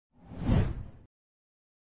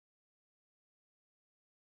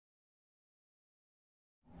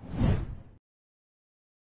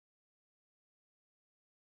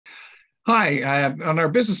Hi, on our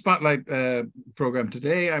Business Spotlight program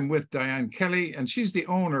today, I'm with Diane Kelly, and she's the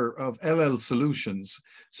owner of LL Solutions.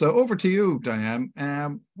 So over to you, Diane.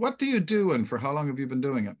 What do you do, and for how long have you been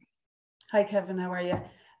doing it? Hi, Kevin. How are you?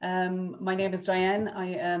 My name is Diane.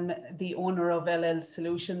 I am the owner of LL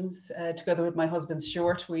Solutions. Together with my husband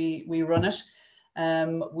Stuart, we run it.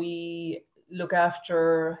 We look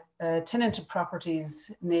after tenanted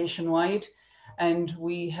properties nationwide, and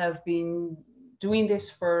we have been doing this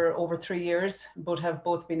for over 3 years, but have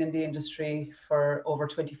both been in the industry for over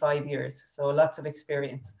 25 years. So lots of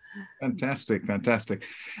experience. Fantastic, fantastic.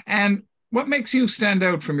 And what makes you stand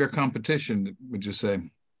out from your competition, would you say?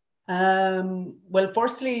 Well,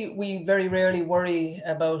 firstly, we very rarely worry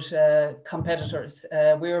about competitors.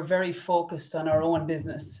 We're very focused on our own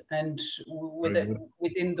business and Very good.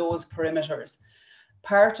 within those perimeters.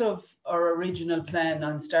 Part of our original plan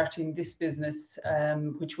on starting this business,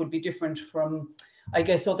 which would be different from, I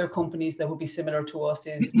guess, other companies that would be similar to us,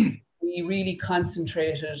 is we really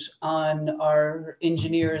concentrated on our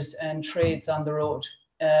engineers and trades on the road.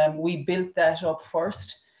 We built that up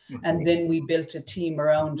first, and then we built a team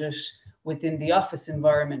around it within the office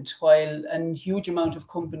environment, while a huge amount of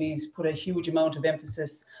companies put a huge amount of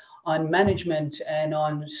emphasis on management and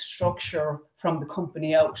on structure from the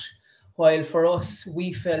company out. While for us,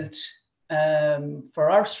 we felt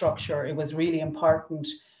for our structure, it was really important,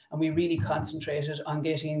 and we really concentrated on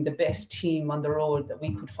getting the best team on the road that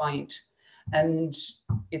we could find. And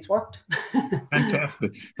it's worked.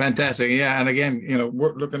 Fantastic, fantastic. Yeah, and again,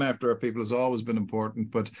 looking after our people has always been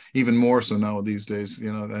important, but even more so now these days.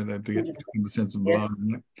 To get the sense of Yes. belonging.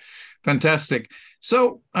 Yeah. Fantastic.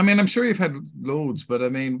 So, I mean, I'm sure you've had loads, but I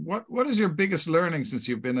mean, what is your biggest learning since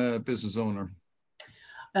you've been a business owner?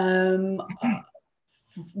 Um,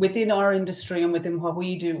 Within our industry and within what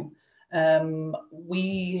we do,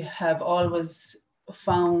 we have always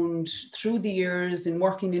found through the years in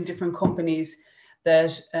working in different companies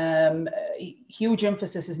that huge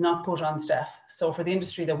emphasis is not put on staff. So for the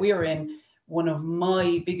industry that we're in, one of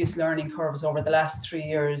my biggest learning curves over the last 3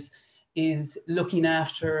 years is looking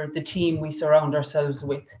after the team we surround ourselves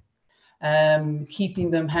with,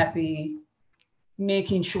 keeping them happy,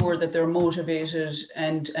 making sure that they're motivated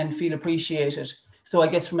and feel appreciated. So I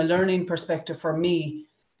guess from a learning perspective for me,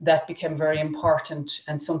 that became very important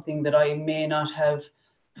and something that I may not have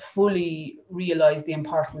fully realized the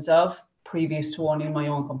importance of previous to owning my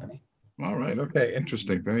own company. All right. Okay.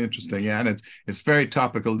 Interesting. Very interesting. Yeah, and it's very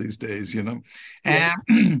topical these days. Yes.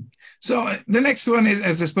 So the next one is,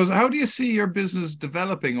 as I suppose, how do you see your business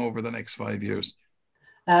developing over the next 5 years?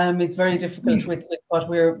 It's very difficult with what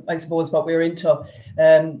I suppose, what we're into.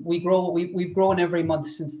 We've grown every month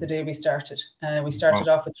since the day we started. We started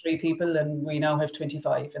Wow. off with 3 people, and we now have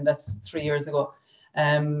 25, and that's 3 years ago.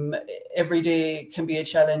 Every day can be a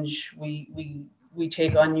challenge. We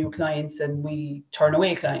take on new clients and we turn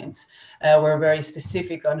away clients. We're very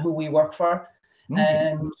specific on who we work for, Okay.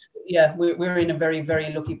 and yeah, we're in a very,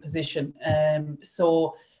 very lucky position.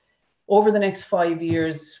 So over the next 5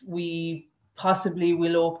 years, we possibly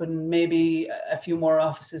will open maybe a few more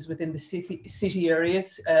offices within the city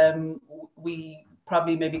areas. We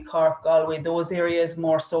probably maybe Cork, Galway, those areas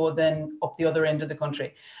more so than up the other end of the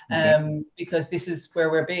country, Okay. because this is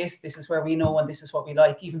where we're based, this is where we know, and this is what we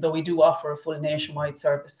like, even though we do offer a full nationwide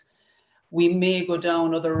service. We may go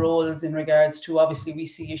down other roads in regards to, obviously we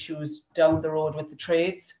see issues down the road with the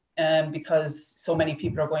trades, because so many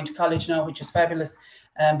people are going to college now, which is fabulous.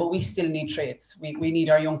 But we still need trades. We need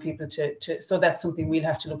our young people so that's something we'll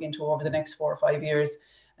have to look into over the next 4 or 5 years,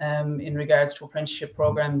 in regards to apprenticeship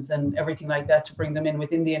programs and everything like that, to bring them in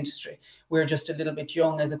within the industry. We're just a little bit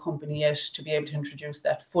young as a company yet to be able to introduce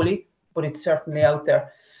that fully, but it's certainly out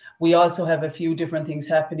there. We also have a few different things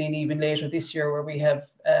happening even later this year, where we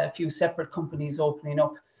have a few separate companies opening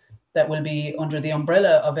up that will be under the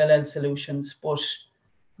umbrella of LL Solutions, but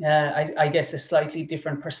I guess a slightly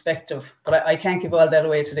different perspective. But I can't give all that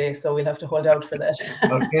away today, so we'll have to hold out for that.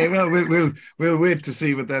 Okay. Well, we'll wait to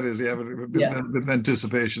see what that is. Yeah, but Yeah. a bit of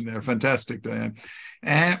anticipation there. Fantastic, Diane.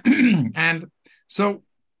 And so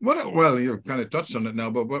what? Well, you've kind of touched on it now,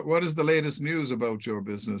 but what is the latest news about your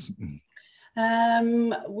business?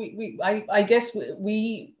 I guess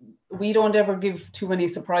we don't ever give too many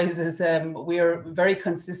surprises. We are a very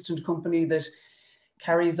consistent company that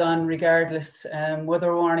carries on regardless,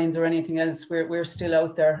 weather warnings or anything else. We're still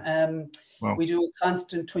out there. Wow. We do a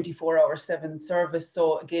constant 24/7 service.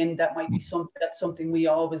 So again, that might be that's something we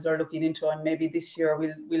always are looking into, and maybe this year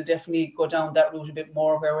we'll definitely go down that route a bit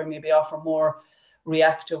more, where we maybe offer more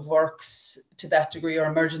reactive works to that degree, or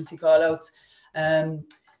emergency call outs.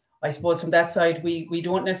 I suppose from that side, we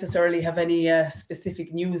don't necessarily have any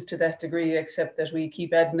specific news to that degree, except that we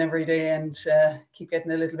keep adding every day and keep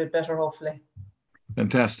getting a little bit better, hopefully.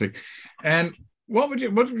 Fantastic. And what would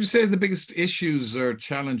you say is the biggest issues or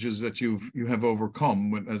challenges that you have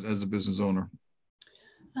overcome as a business owner?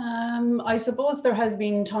 I suppose there has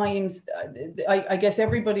been times, I guess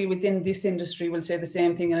everybody within this industry will say the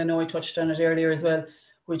same thing, and I know I touched on it earlier as well,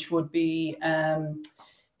 which would be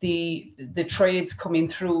the trades coming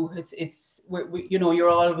through. You know, you're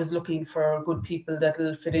always looking for good people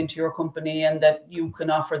that'll fit into your company and that you can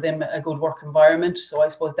offer them a good work environment. So I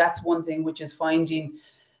suppose that's one thing, which is finding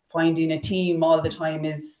a team all the time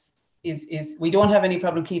is we don't have any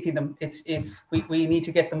problem keeping them. We need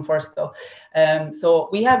to get them first though. So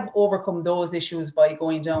we have overcome those issues by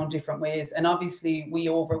going down different ways. And obviously we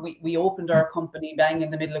opened our company bang in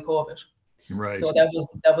the middle of COVID. Right. So that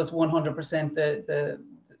was 100%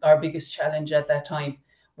 our biggest challenge at that time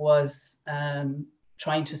was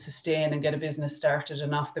trying to sustain and get a business started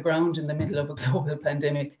and off the ground in the middle of a global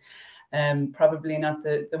pandemic. Probably not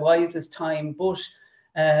the wisest time, but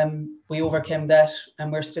we overcame that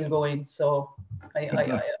and we're still going. So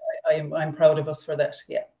I'm proud of us for that.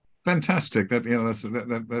 Yeah. Fantastic.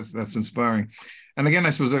 That's inspiring. And again,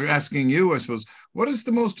 I suppose I'm asking you, what is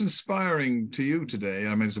the most inspiring to you today?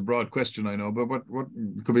 I mean, it's a broad question, I know, but what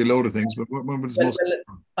could be a load of things, but what was most?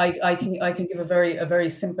 I can give a very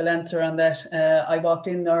simple answer on that. I walked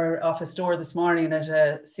in our office door this morning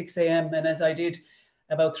at 6 a.m. and as I did,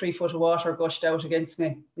 about 3 foot of water gushed out against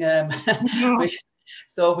me.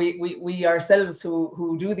 So we ourselves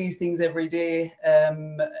who do these things every day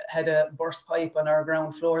had a burst pipe on our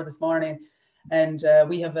ground floor this morning, and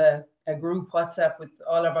we have a group WhatsApp with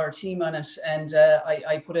all of our team on it, and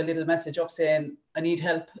I put a little message up saying I need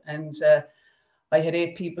help, and I had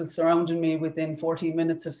 8 people surrounding me within 14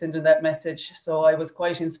 minutes of sending that message. So I was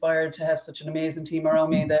quite inspired to have such an amazing team around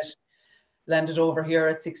me that landed over here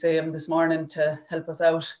at 6 a.m. this morning to help us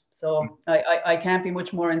out. So I can't be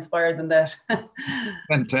much more inspired than that.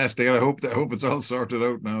 Fantastic. I hope it's all sorted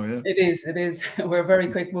out now. Yeah. It is. We're very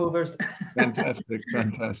quick movers. Fantastic.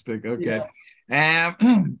 Okay. Yeah.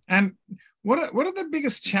 And what are the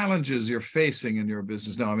biggest challenges you're facing in your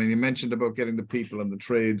business now? I mean, you mentioned about getting the people and the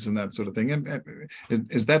trades and that sort of thing. And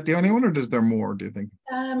is that the only one, or is there more, do you think?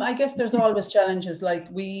 I guess there's always challenges. Like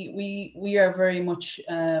we are very much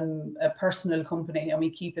a personal company, and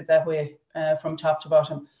we keep it that way from top to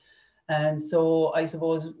bottom. And so I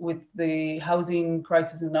suppose with the housing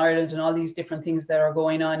crisis in Ireland and all these different things that are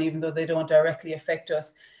going on, even though they don't directly affect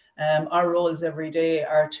us, our roles every day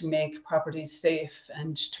are to make properties safe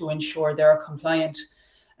and to ensure they're compliant.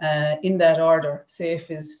 In that order,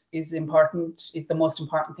 safe is important, is the most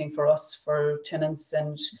important thing for us, for tenants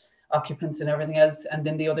and occupants and everything else. And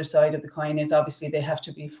then the other side of the coin is obviously they have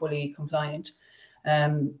to be fully compliant.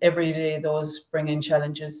 Every day those bring in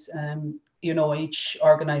challenges. You know, each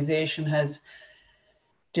organization has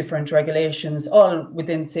different regulations, all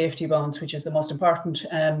within safety bounds, which is the most important.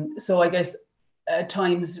 So I guess at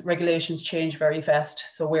times regulations change very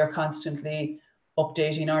fast. So we're constantly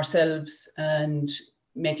updating ourselves and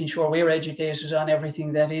making sure we're educated on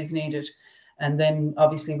everything that is needed. And then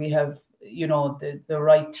obviously we have, you know, the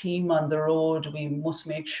right team on the road. We must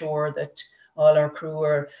make sure that all our crew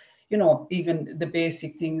are, you know, even the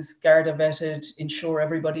basic things, Garda vetted, ensure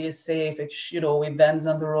everybody is safe. You know, we have vans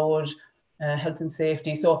on the road, health and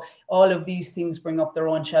safety. So all of these things bring up their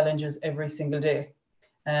own challenges every single day.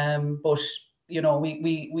 But you know,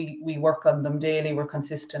 we work on them daily. We're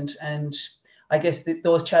consistent, and I guess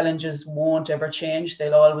those challenges won't ever change.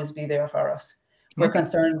 They'll always be there for us. We're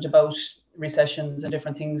concerned about recessions and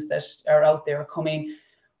different things that are out there coming.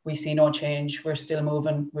 We see no change. We're still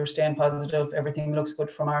moving. We're staying positive. Everything looks good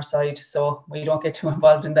from our side, so we don't get too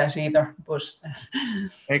involved in that either. But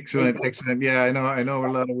excellent. Yeah, I know a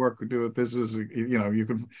lot of work we do with business. You know, you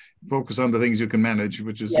can focus on the things you can manage,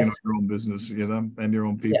 which is, yes, you know, your own business, you know, and your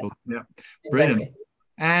own people. Yeah, brilliant. Exactly.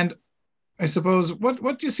 And I suppose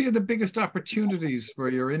what do you see are the biggest opportunities for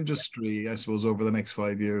your industry, I suppose, over the next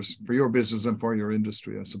 5 years, for your business and for your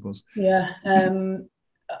industry, I suppose? Yeah.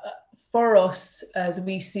 For us, as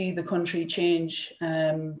we see the country change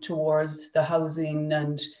towards the housing,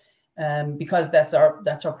 and because that's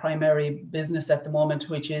our primary business at the moment,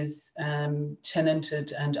 which is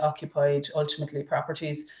tenanted and occupied, ultimately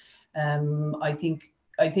properties. I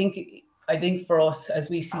think for us, as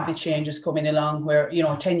we see the changes coming along, where, you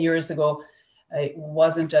know, 10 years ago, it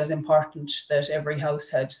wasn't as important that every house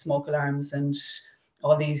had smoke alarms and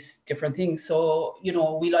all these different things. So, you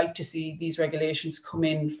know, we like to see these regulations come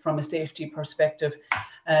in from a safety perspective.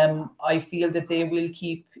 I feel that they will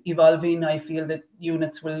keep evolving. I feel that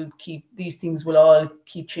units will keep, these things will all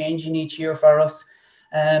keep changing each year for us.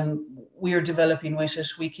 We're developing with it.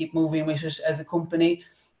 We keep moving with it as a company.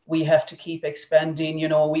 We have to keep expanding. You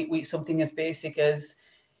know, we something as basic as,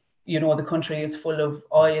 you know, the country is full of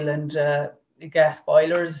oil and gas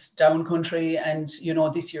boilers down country, and you know,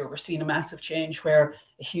 this year we're seeing a massive change where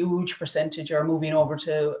a huge percentage are moving over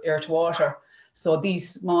to air to water. So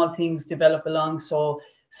these small things develop along. So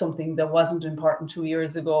something that wasn't important 2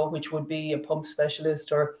 years ago, which would be a pump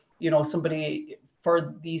specialist or, you know, somebody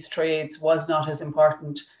for these trades, was not as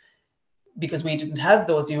important because we didn't have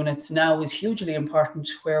those units, now is hugely important.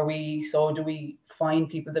 Where we, so do we find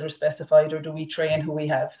people that are specified, or do we train who we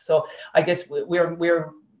have? So I guess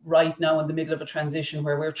we're right now in the middle of a transition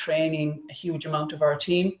where we're training a huge amount of our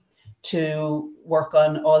team to work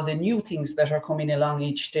on all the new things that are coming along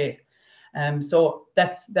each day. So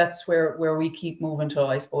that's where we keep moving to.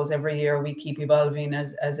 I suppose every year we keep evolving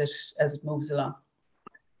as it moves along.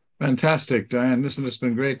 Fantastic, Diane. Listen, it's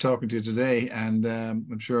been great talking to you today, and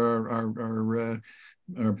I'm sure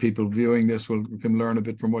our people viewing this can learn a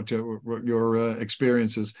bit from what your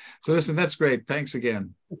experiences. So listen, that's great. Thanks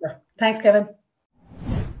again. Super. Thanks, Kevin.